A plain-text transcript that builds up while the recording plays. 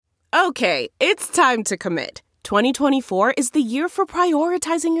Okay, it's time to commit. 2024 is the year for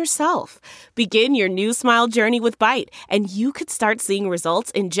prioritizing yourself. Begin your new smile journey with Byte, and you could start seeing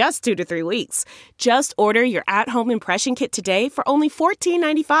results in just 2 to 3 weeks. Just order your at-home impression kit today for only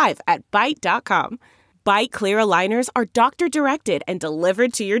 $14.95 at Byte.com. Byte Clear aligners are doctor-directed and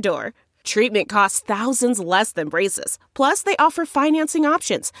delivered to your door. Treatment costs thousands less than braces. Plus, they offer financing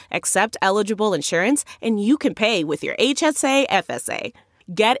options, accept eligible insurance, and you can pay with your HSA, FSA.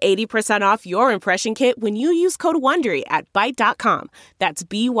 Get 80% off your impression kit when you use code WONDERY at Byte.com. That's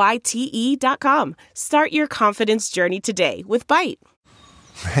BYTE.com. Start your confidence journey today with Byte.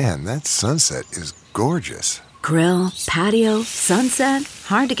 Man, that sunset is gorgeous. Grill, patio, sunset.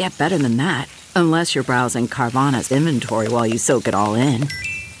 Hard to get better than that. Unless you're browsing Carvana's inventory while you soak it all in.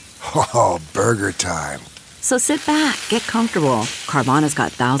 Oh, burger time. So sit back, get comfortable. Carvana's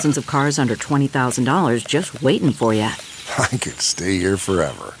got thousands of cars under $20,000 just waiting for you. I could stay here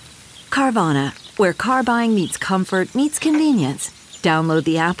forever. Carvana, where car buying meets comfort meets convenience. Download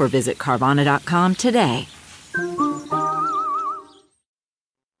the app or visit Carvana.com today.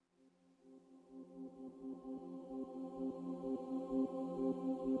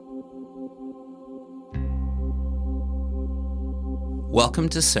 Welcome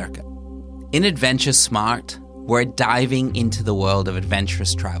to Circa. In Adventure Smart, we're diving into the world of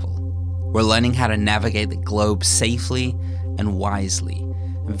adventurous travel. We're learning how to navigate the globe safely and wisely,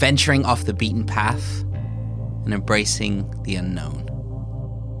 venturing off the beaten path and embracing the unknown.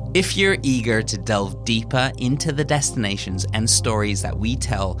 If you're eager to delve deeper into the destinations and stories that we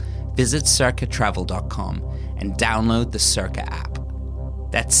tell, visit circatravel.com and download the Circa app.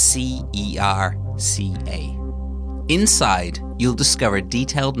 That's CERCA. Inside, you'll discover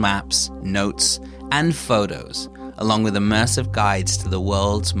detailed maps, notes, and photos, along with immersive guides to the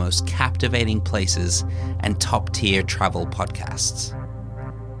world's most captivating places and top-tier travel podcasts.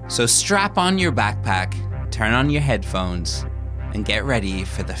 So strap on your backpack, turn on your headphones, and get ready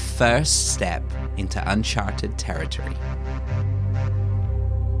for the first step into uncharted territory.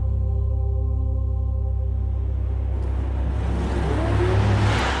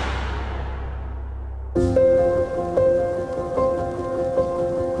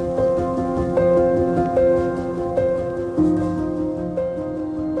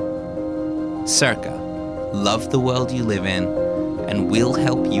 Circa. Love the world you live in, and we'll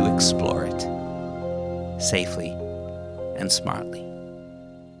help you explore it safely and smartly.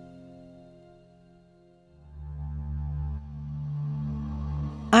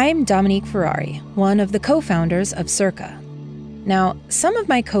 I'm Dominique Ferrari, one of the co-founders of Circa. Now, some of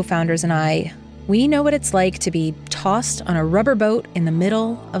my co-founders and I, we know what it's like to be tossed on a rubber boat in the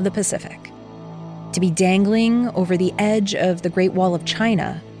middle of the Pacific, to be dangling over the edge of the Great Wall of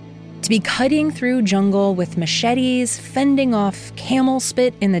China, to be cutting through jungle with machetes, fending off camel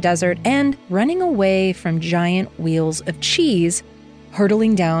spit in the desert, and running away from giant wheels of cheese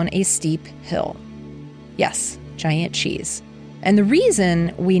hurtling down a steep hill. Yes, giant cheese. And the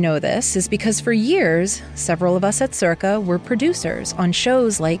reason we know this is because for years, several of us at Circa were producers on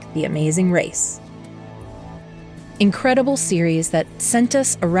shows like The Amazing Race. Incredible series that sent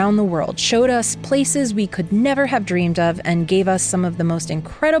us around the world, showed us places we could never have dreamed of, and gave us some of the most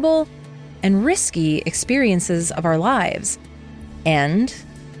incredible and risky experiences of our lives. And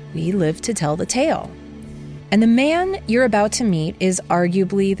we lived to tell the tale. And the man you're about to meet is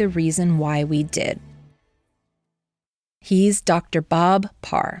arguably the reason why we did. He's Dr. Bob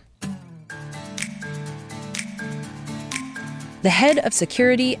Parr, the head of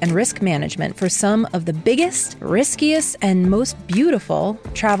security and risk management for some of the biggest, riskiest, and most beautiful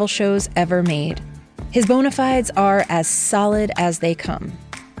travel shows ever made. His bona fides are as solid as they come.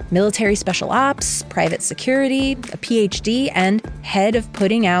 Military special ops, private security, a PhD, and head of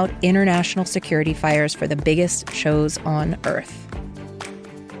putting out international security fires for the biggest shows on Earth.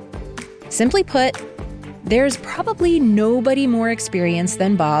 Simply put, there's probably nobody more experienced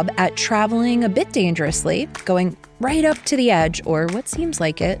than Bob at traveling a bit dangerously, going right up to the edge, or what seems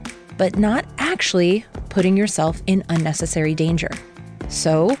like it, but not actually putting yourself in unnecessary danger.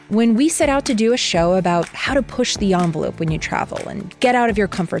 So, when we set out to do a show about how to push the envelope when you travel and get out of your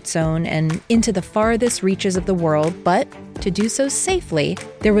comfort zone and into the farthest reaches of the world, but to do so safely,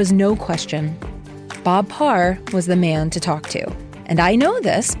 there was no question. Bob Parr was the man to talk to. And I know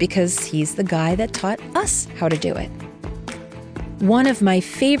this because he's the guy that taught us how to do it. One of my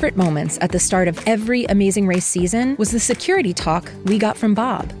favorite moments at the start of every Amazing Race season was the security talk we got from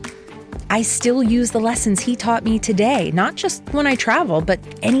Bob. I still use the lessons he taught me today, not just when I travel, but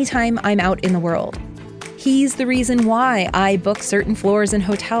anytime I'm out in the world. He's the reason why I book certain floors in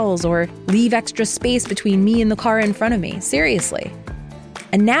hotels or leave extra space between me and the car in front of me. Seriously.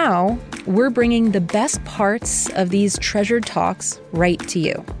 And now we're bringing the best parts of these treasured talks right to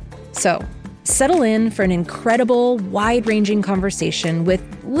you. So settle in for an incredible, wide-ranging conversation with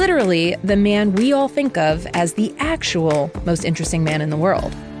literally the man we all think of as the actual most interesting man in the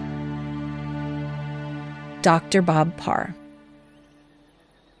world, Dr. Bob Parr.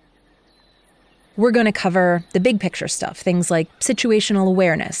 We're going to cover the big picture stuff, things like situational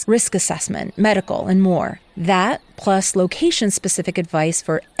awareness, risk assessment, medical, and more. That, plus location-specific advice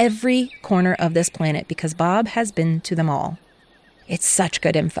for every corner of this planet, because Bob has been to them all. It's such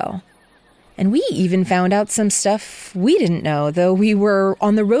good info. And we even found out some stuff we didn't know, though we were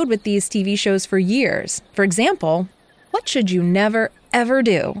on the road with these TV shows for years. For example, what should you never, ever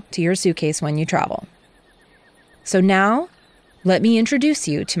do to your suitcase when you travel? So now, let me introduce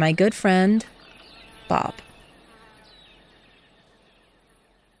you to my good friend, Bob.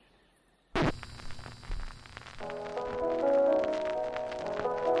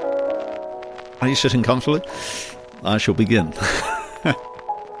 Are you sitting comfortably? I shall begin.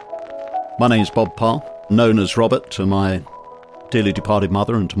 My name is Bob Parr, known as Robert to my dearly departed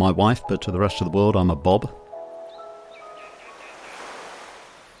mother and to my wife, but to the rest of the world I'm a Bob.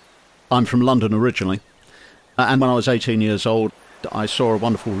 I'm from London originally, and when I was 18 years old I saw a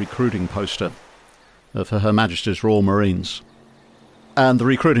wonderful recruiting poster for Her Majesty's Royal Marines. And the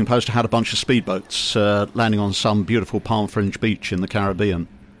recruiting poster had a bunch of speedboats landing on some beautiful palm fringe beach in the Caribbean.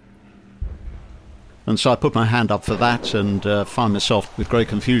 And so I put my hand up for that and find myself with great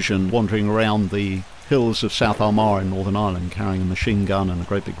confusion wandering around the hills of South Armagh in Northern Ireland carrying a machine gun and a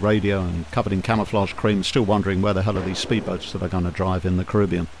great big radio and covered in camouflage cream, still wondering where the hell are these speedboats that are going to drive in the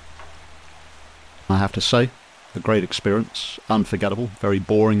Caribbean. I have to say, a great experience, unforgettable, very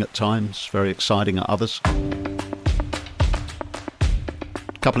boring at times, very exciting at others. A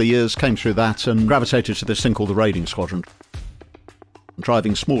couple of years came through that and gravitated to this thing called the raiding squadron.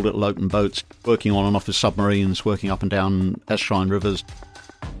 Driving small little open boats, working on and off with submarines, working up and down estuarine rivers,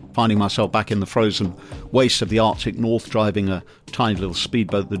 finding myself back in the frozen wastes of the Arctic North, driving a tiny little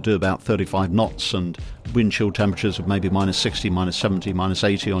speedboat that do about 35 knots and wind chill temperatures of maybe minus 60, minus 70, minus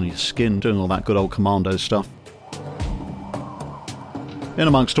 80 on your skin, doing all that good old commando stuff. In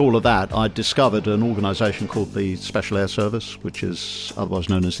amongst all of that, I discovered an organisation called the Special Air Service, which is otherwise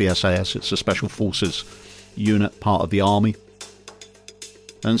known as the SAS. It's a Special Forces unit, part of the Army.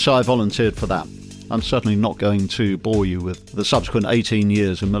 And so I volunteered for that. I'm certainly not going to bore you with the subsequent 18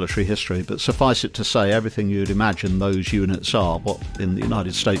 years of military history, but suffice it to say, everything you'd imagine those units are, what in the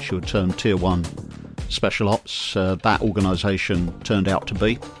United States you would term Tier 1 Special Ops, that organisation turned out to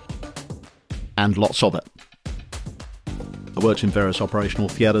be, and lots of it. I worked in various operational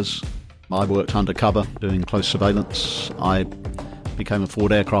theatres. I worked undercover, doing close surveillance. I became a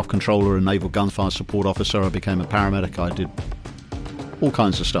forward aircraft controller and naval gunfire support officer. I became a paramedic. I did all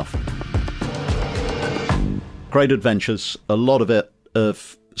kinds of stuff. Great adventures, a lot of it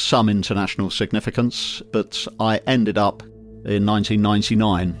of some international significance, but I ended up in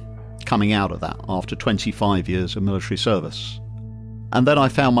 1999 coming out of that after 25 years of military service. And then I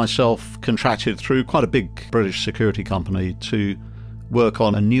found myself contracted through quite a big British security company to work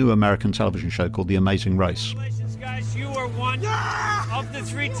on a new American television show called The Amazing Race. Congratulations, guys. You are one of the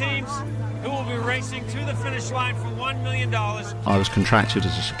 3 teams who will be racing to the finish line for $1 million. I was contracted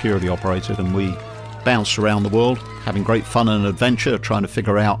as a security operator, and we bounced around the world, having great fun and adventure, trying to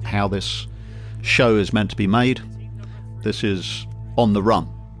figure out how this show is meant to be made. This is on the run,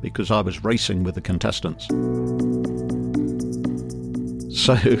 because I was racing with the contestants.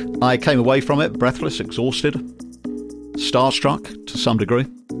 So I came away from it breathless, exhausted, starstruck to some degree.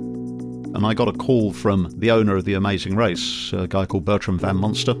 And I got a call from the owner of The Amazing Race, a guy called Bertram Van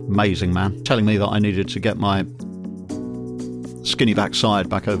Monster, amazing man, telling me that I needed to get my skinny backside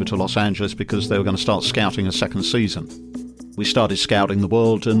back over to Los Angeles because they were going to start scouting a second season. We started scouting the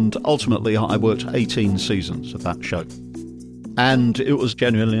world, and ultimately I worked 18 seasons of that show. And it was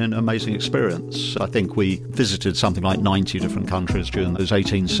genuinely an amazing experience. I think we visited something like 90 different countries during those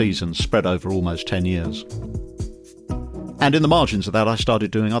 18 seasons, spread over almost 10 years. And in the margins of that, I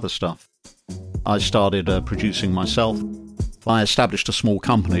started doing other stuff. I started producing myself. I established a small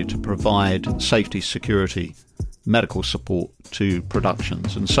company to provide safety, security, medical support to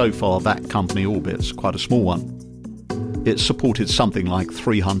productions. And so far, that company, albeit it's quite a small one, it's supported something like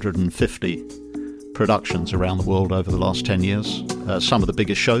 350 productions around the world over the last 10 years, some of the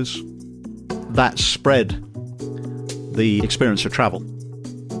biggest shows. That spread the experience of travel.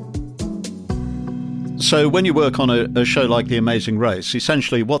 So when you work on a show like The Amazing Race,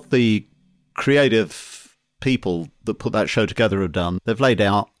 essentially what the creative people that put that show together have done, they've laid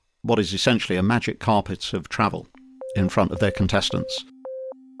out what is essentially a magic carpet of travel in front of their contestants.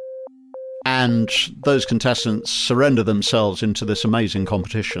 And those contestants surrender themselves into this amazing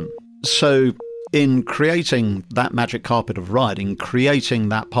competition. So in creating that magic carpet of riding, creating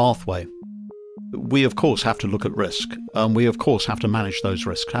that pathway, we of course have to look at risk. And we of course have to manage those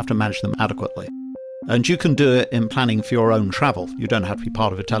risks, have to manage them adequately. And you can do it in planning for your own travel. You don't have to be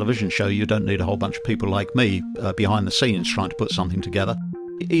part of a television show. You don't need a whole bunch of people like me behind the scenes trying to put something together.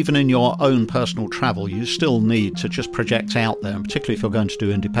 Even in your own personal travel, you still need to just project out there, and particularly if you're going to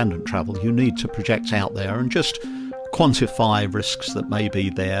do independent travel, you need to project out there and just quantify risks that may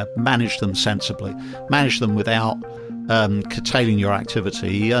be there, manage them sensibly, manage them without curtailing your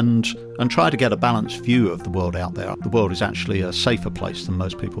activity, and try to get a balanced view of the world out there. The world is actually a safer place than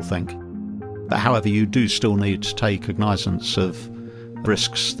most people think. But however, you do still need to take cognizance of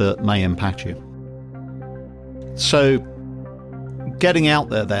risks that may impact you. So, getting out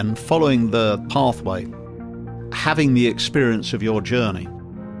there then, following the pathway, having the experience of your journey.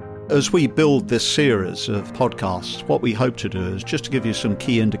 As we build this series of podcasts, what we hope to do is just to give you some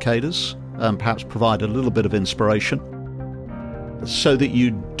key indicators and perhaps provide a little bit of inspiration so that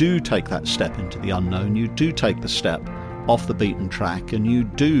you do take that step into the unknown, you do take the step off the beaten track, and you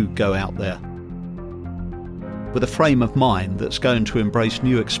do go out there with a frame of mind that's going to embrace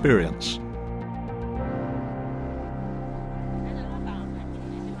new experience.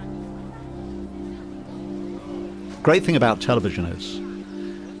 Great thing about television is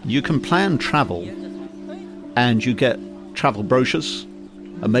you can plan travel and you get travel brochures,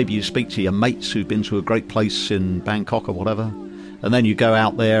 and maybe you speak to your mates who've been to a great place in Bangkok or whatever, and then you go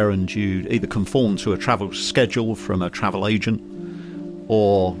out there and you either conform to a travel schedule from a travel agent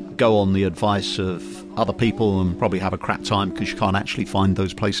or go on the advice of other people and probably have a crap time because you can't actually find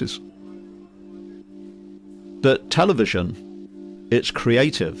those places. But television, it's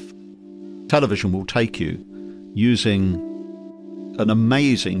creative. Television will take you using an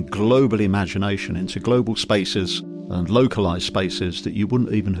amazing global imagination into global spaces and localized spaces that you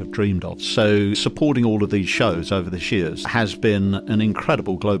wouldn't even have dreamed of. So supporting all of these shows over the years has been an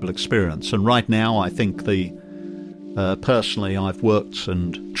incredible global experience. And right now, I think personally, I've worked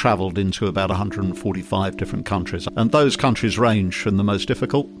and traveled into about 145 different countries. And those countries range from the most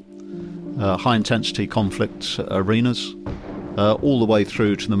difficult, high-intensity conflict arenas, all the way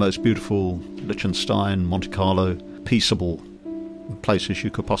through to the most beautiful Liechtenstein, Monte Carlo, peaceable places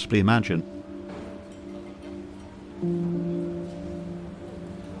you could possibly imagine.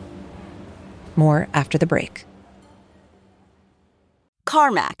 More after the break.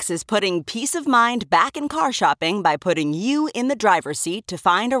 CarMax is putting peace of mind back in car shopping by putting you in the driver's seat to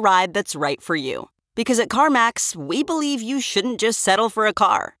find a ride that's right for you. Because at CarMax, we believe you shouldn't just settle for a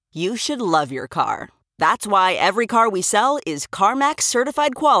car. You should love your car. That's why every car we sell is CarMax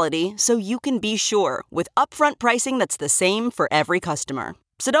certified quality, so you can be sure with upfront pricing that's the same for every customer.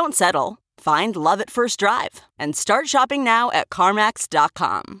 So don't settle. Find love at first drive and start shopping now at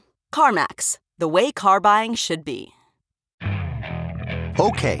CarMax.com. CarMax, the way car buying should be.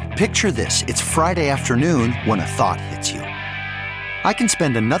 Okay, picture this. It's Friday afternoon when a thought hits you. I can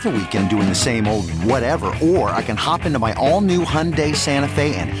spend another weekend doing the same old whatever, or I can hop into my all-new Hyundai Santa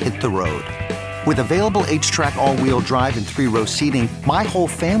Fe and hit the road. With available H-Track all-wheel drive and 3-row seating, my whole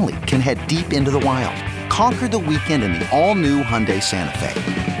family can head deep into the wild. Conquer the weekend in the all-new Hyundai Santa Fe.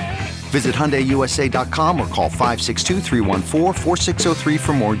 Visit HyundaiUSA.com or call 562-314-4603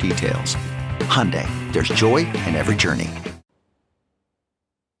 for more details. Hyundai, there's joy in every journey.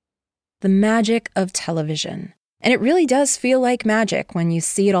 The magic of television. And it really does feel like magic when you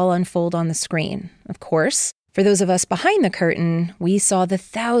see it all unfold on the screen. Of course, for those of us behind the curtain, we saw the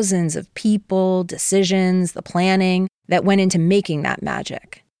thousands of people, decisions, the planning that went into making that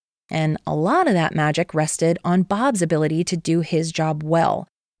magic. And a lot of that magic rested on Bob's ability to do his job well.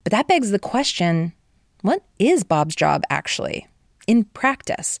 But that begs the question, what is Bob's job actually, in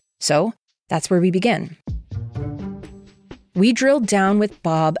practice? So that's where we begin. We drilled down with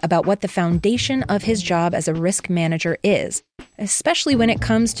Bob about what the foundation of his job as a risk manager is, especially when it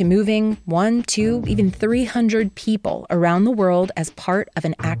comes to moving 1, 2, even 300 people around the world as part of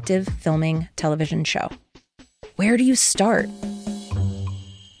an active filming television show. Where do you start?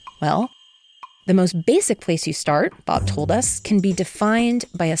 Well, the most basic place you start, Bob told us, can be defined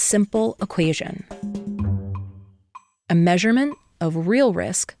by a simple equation. A measurement of real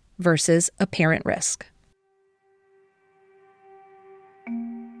risk versus apparent risk.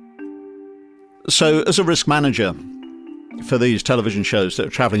 So as a risk manager for these television shows that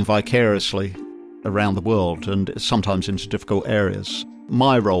are travelling vicariously around the world and sometimes into difficult areas,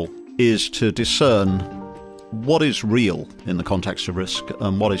 my role is to discern what is real in the context of risk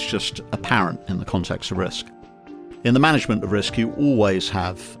and what is just apparent in the context of risk. In the management of risk, you always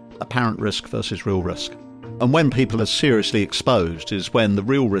have apparent risk versus real risk. And when people are seriously exposed is when the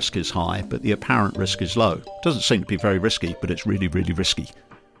real risk is high, but the apparent risk is low. It doesn't seem to be very risky, but it's really, really risky.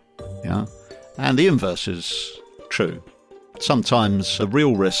 Yeah. And the inverse is true. Sometimes the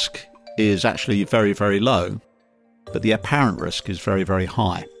real risk is actually very, very low, but the apparent risk is very, very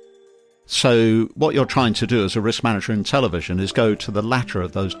high. So what you're trying to do as a risk manager in television is go to the latter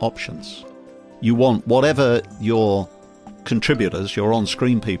of those options. You want whatever your contributors, your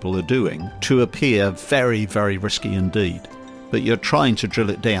on-screen people are doing to appear very, very risky indeed. But you're trying to drill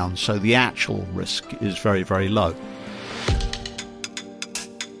it down so the actual risk is very, very low.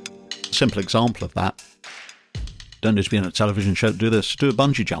 Simple example of that. Don't need to be in a television show to do this. Do a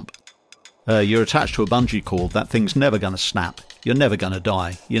bungee jump. You're attached to a bungee cord. That thing's never going to snap. You're never going to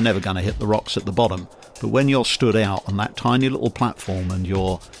die. You're never going to hit the rocks at the bottom. But when you're stood out on that tiny little platform and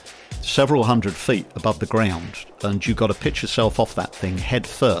you're several hundred feet above the ground and you've got to pitch yourself off that thing head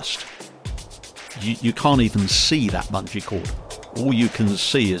first, you can't even see that bungee cord. All you can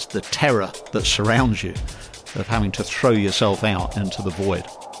see is the terror that surrounds you of having to throw yourself out into the void.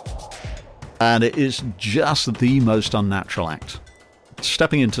 And it is just the most unnatural act.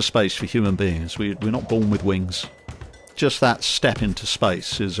 Stepping into space for human beings, we're not born with wings. Just that step into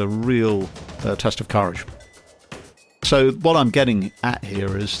space is a real test of courage. So what I'm getting at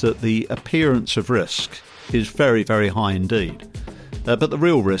here is that the appearance of risk is very, very high indeed, but the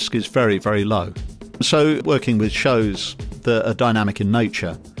real risk is very, very low. So working with shows that are dynamic in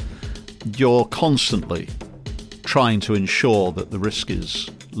nature, you're constantly trying to ensure that the risk is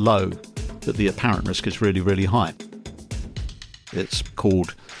low, that the apparent risk is really, really high. It's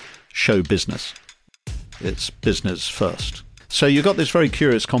called show business. It's business first. So you've got this very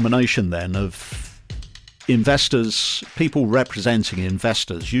curious combination then of investors, people representing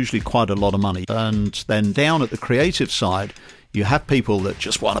investors, usually quite a lot of money. And then down at the creative side, you have people that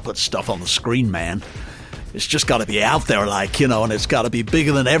just want to put stuff on the screen, man. It's just got to be out there, and it's got to be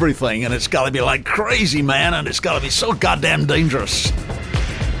bigger than everything, and it's got to be like crazy, man, and it's got to be so goddamn dangerous.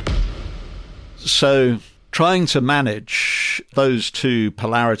 So trying to manage those two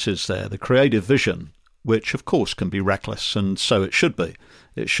polarities there, the creative vision, which of course can be reckless, and so it should be.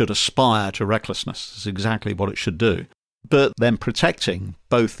 It should aspire to recklessness. It's exactly what it should do. But then protecting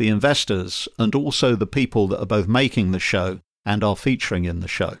both the investors and also the people that are both making the show and are featuring in the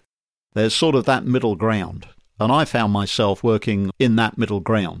show. There's sort of that middle ground. And I found myself working in that middle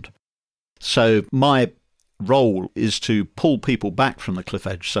ground. So my role is to pull people back from the cliff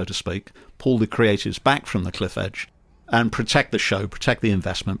edge, so to speak, pull the creatives back from the cliff edge and protect the show, protect the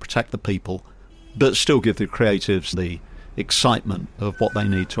investment, protect the people, but still give the creatives the excitement of what they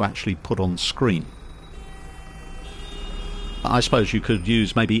need to actually put on screen. I suppose you could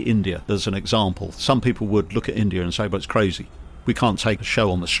use maybe India as an example. Some people would look at India and say, but it's crazy. We can't take a show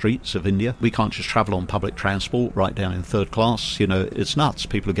on the streets of India. We can't just travel on public transport right down in third class. It's nuts.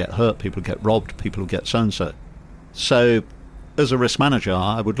 People get hurt, people get robbed, people get so-and-so. So as a risk manager,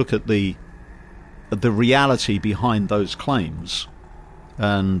 I would look at the reality behind those claims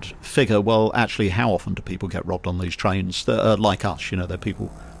and figure, well, actually, how often do people get robbed on these trains that are like us? They're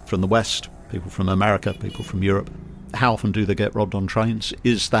people from the West, people from America, people from Europe. How often do they get robbed on trains?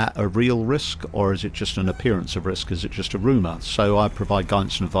 Is that a real risk, or is it just an appearance of risk? Is it just a rumour? So I provide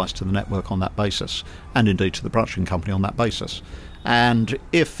guidance and advice to the network on that basis, and indeed to the production company on that basis. And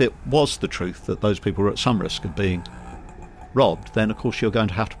if it was the truth that those people were at some risk of being robbed, then of course you're going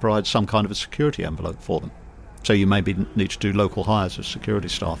to have to provide some kind of a security envelope for them. So you maybe need to do local hires of security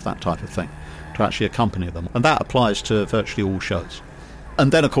staff, that type of thing, to actually accompany them. And that applies to virtually all shows.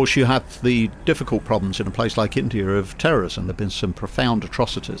 And then, of course, you have the difficult problems in a place like India of terrorism. There have been some profound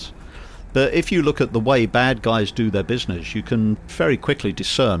atrocities. But if you look at the way bad guys do their business, you can very quickly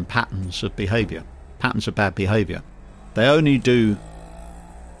discern patterns of behaviour, patterns of bad behaviour. They only do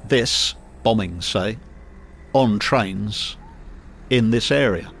this, bombing, say, on trains in this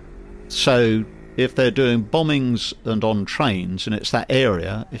area. So if they're doing bombings and on trains and it's that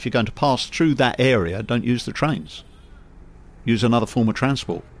area, if you're going to pass through that area, don't use the trains. Use another form of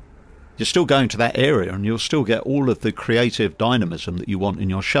transport. You're still going to that area and you'll still get all of the creative dynamism that you want in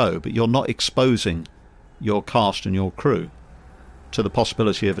your show, but you're not exposing your cast and your crew to the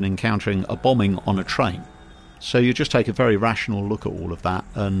possibility of encountering a bombing on a train. So you just take a very rational look at all of that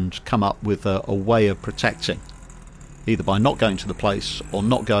and come up with a way of protecting, either by not going to the place or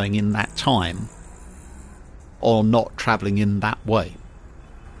not going in that time or not travelling in that way.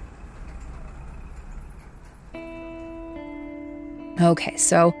 Okay,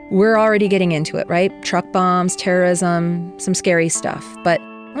 so we're already getting into it, right? Truck bombs, terrorism, some scary stuff. But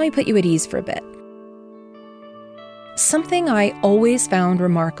let me put you at ease for a bit. something I always found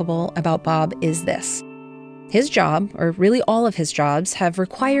remarkable about Bob is this. His job, or really all of his jobs, have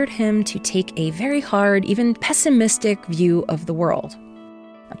required him to take a very hard, even pessimistic view of the world.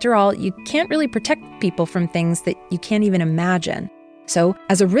 After all, you can't really protect people from things that you can't even imagine. So,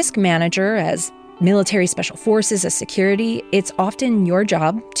 as a risk manager, as military special forces, as security, it's often your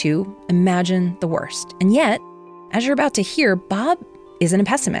job to imagine the worst. And yet, as you're about to hear, Bob isn't a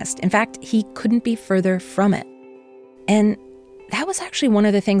pessimist. In fact, he couldn't be further from it. And that was actually one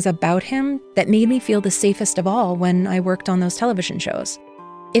of the things about him that made me feel the safest of all when I worked on those television shows.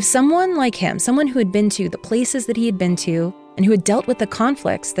 If someone like him, someone who had been to the places that he had been to, and who had dealt with the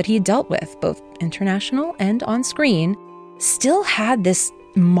conflicts that he had dealt with, both international and on screen, still had this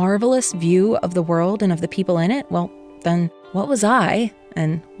marvelous view of the world and of the people in it, well, then what was I,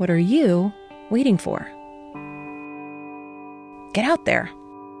 and what are you, waiting for? Get out there.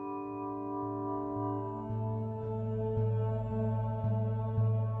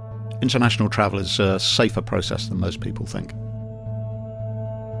 International travel is a safer process than most people think.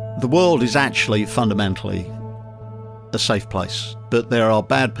 The world is actually fundamentally a safe place, but there are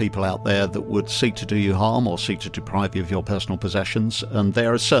bad people out there that would seek to do you harm or seek to deprive you of your personal possessions, and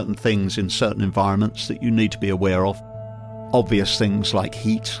there are certain things in certain environments that you need to be aware of. Obvious things like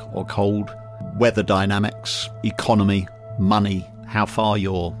heat or cold, weather dynamics, economy, money, how far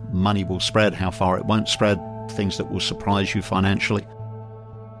your money will spread, how far it won't spread, things that will surprise you financially.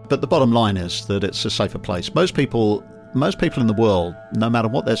 But the bottom line is that it's a safer place. Most people in the world, no matter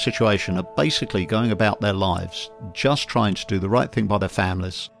what their situation, are basically going about their lives just trying to do the right thing by their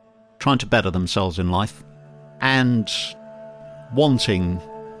families, trying to better themselves in life, and wanting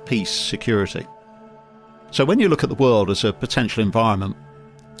peace, security. So when you look at the world as a potential environment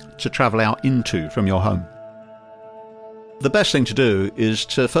to travel out into from your home, the best thing to do is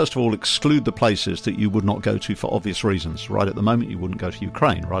to, first of all, exclude the places that you would not go to for obvious reasons. Right at the moment, you wouldn't go to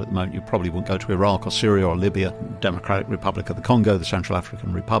Ukraine. Right at the moment, you probably wouldn't go to Iraq or Syria or Libya, Democratic Republic of the Congo, the Central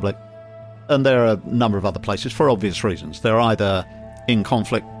African Republic. And there are a number of other places for obvious reasons. They're either in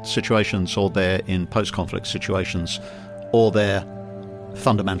conflict situations, or they're in post-conflict situations, or they're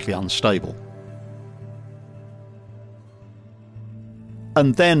fundamentally unstable.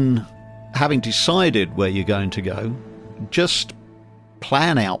 And then, having decided where you're going to go, just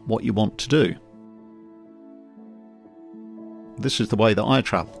plan out what you want to do. This is the way that I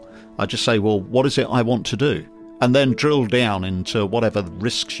travel. I just say, well, what is it I want to do? And then drill down into whatever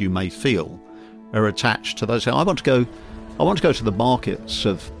risks you may feel are attached to those. I want to go to the markets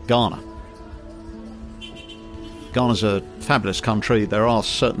of Ghana. Ghana's a fabulous country. There are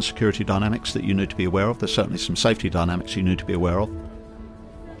certain security dynamics that you need to be aware of. There's certainly some safety dynamics you need to be aware of.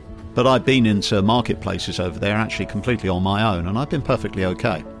 But I've been into marketplaces over there actually completely on my own, and I've been perfectly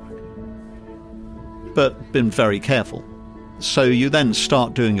okay. But been very careful. So you then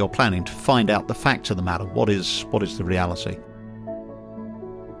start doing your planning to find out the fact of the matter. What is the reality?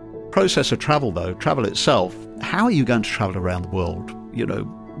 Process of travel, though, travel itself, how are you going to travel around the world? You know,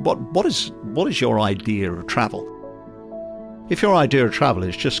 what is your idea of travel? If your idea of travel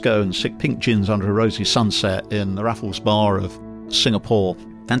is just go and stick pink gins under a rosy sunset in the Raffles Bar of Singapore,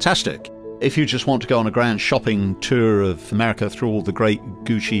 fantastic. If you just want to go on a grand shopping tour of America through all the great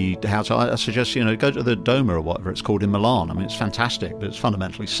Gucci houses, I suggest, go to the Doma or whatever it's called in Milan. I mean, it's fantastic, but it's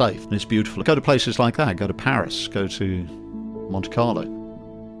fundamentally safe and it's beautiful. Go to places like that. Go to Paris. Go to Monte Carlo.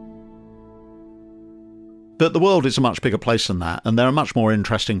 But the world is a much bigger place than that, and there are much more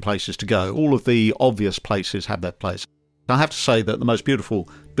interesting places to go. All of the obvious places have their place. I have to say that the most beautiful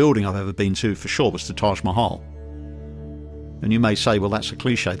building I've ever been to, for sure, was the Taj Mahal. And you may say, well, that's a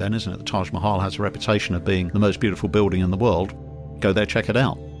cliche then, isn't it? The Taj Mahal has a reputation of being the most beautiful building in the world. Go there, check it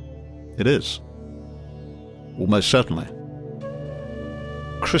out. It is. Almost certainly.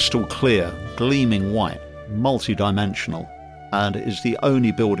 Crystal clear, gleaming white, multi-dimensional, and it is the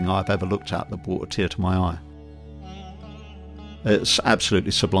only building I've ever looked at that brought a tear to my eye. It's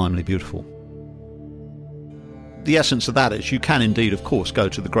absolutely sublimely beautiful. The essence of that is you can indeed, of course, go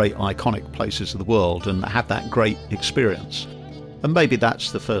to the great iconic places of the world and have that great experience. And maybe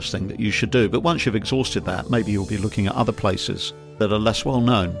that's the first thing that you should do. But once you've exhausted that, maybe you'll be looking at other places that are less well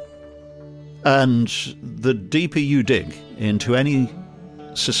known. And the deeper you dig into any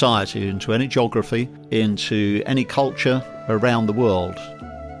society, into any geography, into any culture around the world,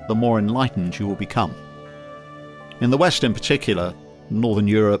 the more enlightened you will become. In the West in particular, Northern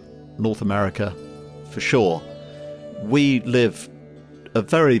Europe, North America, for sure, we live a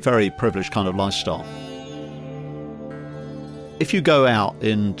very, very privileged kind of lifestyle. If you go out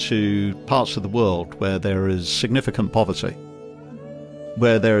into parts of the world where there is significant poverty,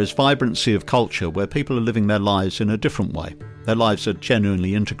 where there is vibrancy of culture, where people are living their lives in a different way. Their lives are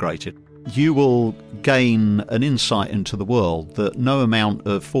genuinely integrated. You will gain an insight into the world that no amount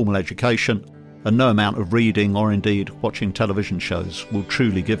of formal education and no amount of reading or indeed watching television shows will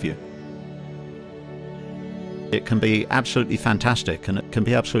truly give you. It can be absolutely fantastic, and it can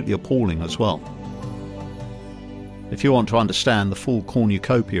be absolutely appalling as well. If you want to understand the full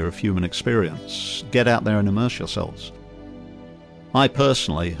cornucopia of human experience, get out there and immerse yourselves. I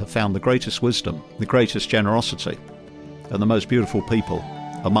personally have found the greatest wisdom, the greatest generosity, and the most beautiful people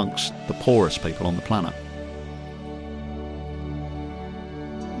amongst the poorest people on the planet.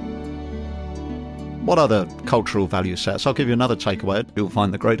 What other cultural value sets? I'll give you another takeaway. You'll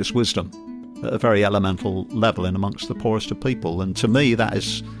find the greatest wisdom at a very elemental level in amongst the poorest of people. And to me, that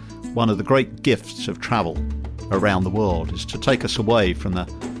is one of the great gifts of travel around the world, is to take us away from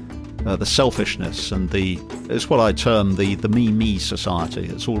the selfishness and it's what I term the me society.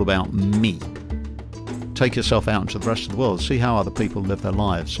 It's all about me. Take yourself out into the rest of the world, see how other people live their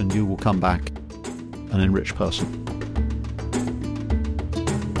lives, and you will come back an enriched person.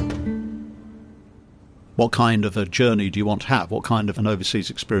 What kind of a journey do you want to have? What kind of an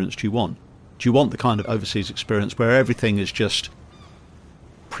overseas experience do you want? Do you want the kind of overseas experience where everything is just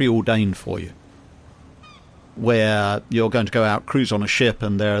preordained for you? Where you're going to go out, cruise on a ship,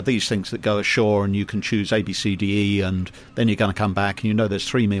 and there are these things that go ashore, and you can choose A, B, C, D, E, and then you're going to come back, and you know there's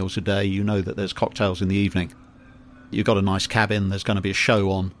 3 meals a day, you know that there's cocktails in the evening. You've got a nice cabin, there's going to be a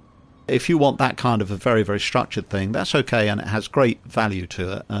show on. If you want that kind of a very, very structured thing, that's okay, and it has great value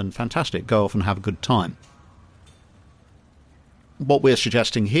to it, and fantastic. Go off and have a good time. What we're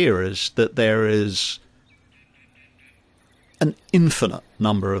suggesting here is that there is an infinite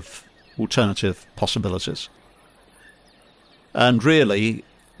number of alternative possibilities. And really,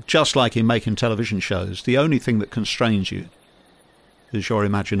 just like in making television shows, the only thing that constrains you is your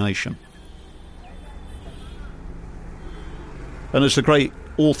imagination. And as the great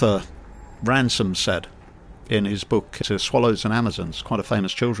author Ransom said in his book Swallows and Amazons, quite a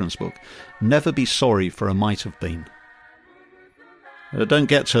famous children's book, never be sorry for a might have been. Don't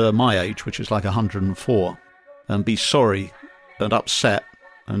get to my age, which is like 104, and be sorry and upset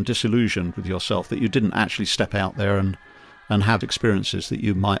and disillusioned with yourself that you didn't actually step out there and have experiences that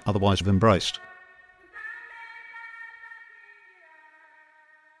you might otherwise have embraced.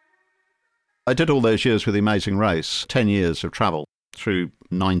 I did all those years with The Amazing Race, 10 years of travel through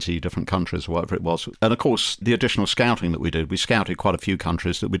 90 different countries or whatever it was. And of course, the additional scouting that we did, we scouted quite a few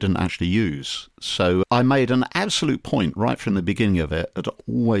countries that we didn't actually use. So I made an absolute point right from the beginning of it at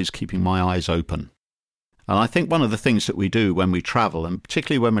always keeping my eyes open. And I think one of the things that we do when we travel, and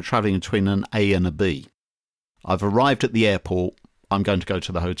particularly when we're travelling between an A and a B, I've arrived at the airport, I'm going to go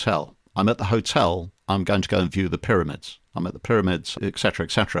to the hotel. I'm at the hotel, I'm going to go and view the pyramids. I'm at the pyramids, etc.,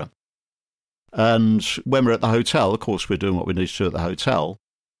 etc. And when we're at the hotel, of course, we're doing what we need to do at the hotel.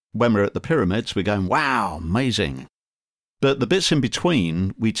 When we're at the pyramids, we're going, wow, amazing. But the bits in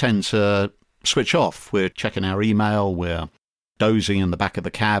between, we tend to switch off. We're checking our email, we're dozing in the back of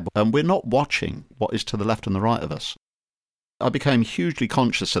the cab, and we're not watching what is to the left and the right of us. I became hugely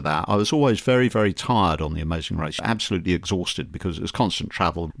conscious of that. I was always very, very tired on The Amazing Race, absolutely exhausted because it was constant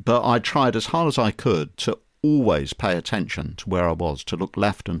travel. But I tried as hard as I could to always pay attention to where I was, to look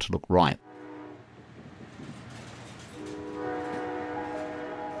left and to look right.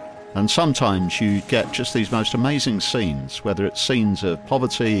 And sometimes you get just these most amazing scenes, whether it's scenes of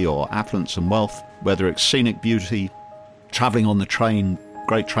poverty or affluence and wealth, whether it's scenic beauty, travelling on the train,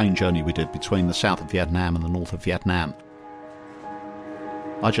 great train journey we did between the south of Vietnam and the north of Vietnam.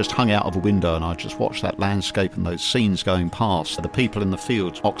 I just hung out of a window and I just watched that landscape and those scenes going past, the people in the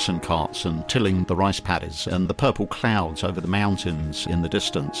fields, oxen carts and tilling the rice paddies, and the purple clouds over the mountains in the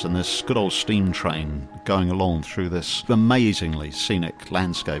distance, and this good old steam train going along through this amazingly scenic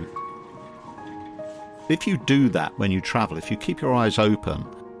landscape. If you do that when you travel, if you keep your eyes open,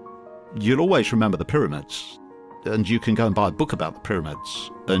 you'll always remember the pyramids. And you can go and buy a book about the pyramids,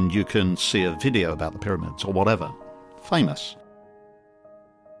 and you can see a video about the pyramids or whatever. Famous.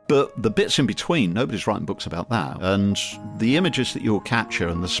 But the bits in between, nobody's writing books about that. And the images that you'll capture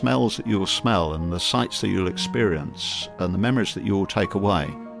and the smells that you'll smell and the sights that you'll experience and the memories that you'll take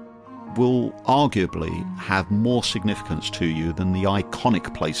away will arguably have more significance to you than the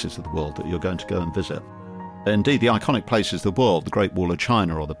iconic places of the world that you're going to go and visit. Indeed, the iconic places of the world, the Great Wall of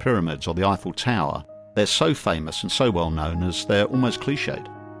China or the pyramids or the Eiffel Tower, they're so famous and so well known as they're almost cliched.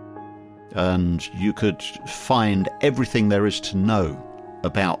 And you could find everything there is to know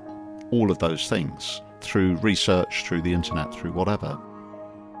about all of those things through research, through the internet, through whatever.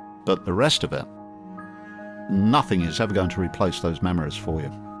 But the rest of it, nothing is ever going to replace those memories for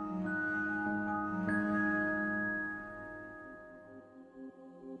you.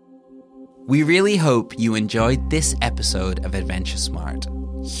 We really hope you enjoyed this episode of Adventure Smart.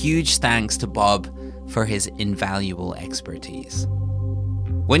 Huge thanks to Bob for his invaluable expertise.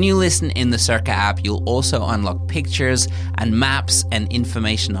 When you listen in the Circa app, you'll also unlock pictures and maps and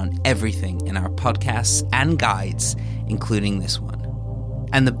information on everything in our podcasts and guides, including this one.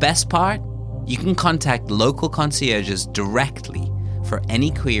 And the best part? You can contact local concierges directly for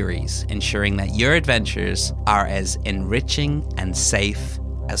any queries, ensuring that your adventures are as enriching and safe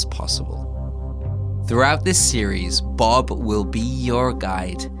as possible. Throughout this series, Bob will be your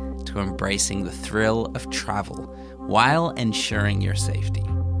guide to embracing the thrill of travel while ensuring your safety.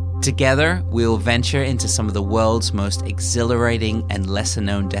 Together, we'll venture into some of the world's most exhilarating and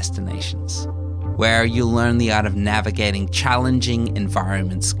lesser-known destinations, where you'll learn the art of navigating challenging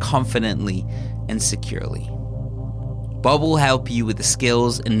environments confidently and securely. Bob will help you with the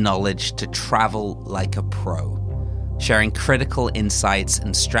skills and knowledge to travel like a pro, sharing critical insights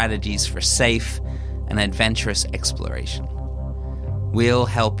and strategies for safe and adventurous exploration. We'll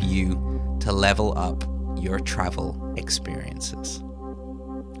help you to level up your travel experiences.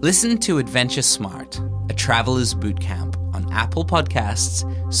 Listen to Adventure Smart, a traveler's bootcamp on Apple Podcasts,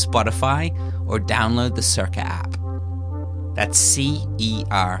 Spotify, or download the Circa app. That's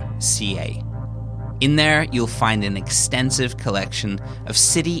CERCA. In there, you'll find an extensive collection of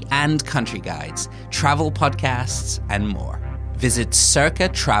city and country guides, travel podcasts, and more. Visit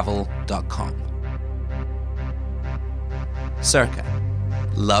circatravel.com. Circa.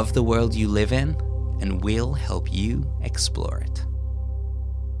 Love the world you live in, and we'll help you explore it.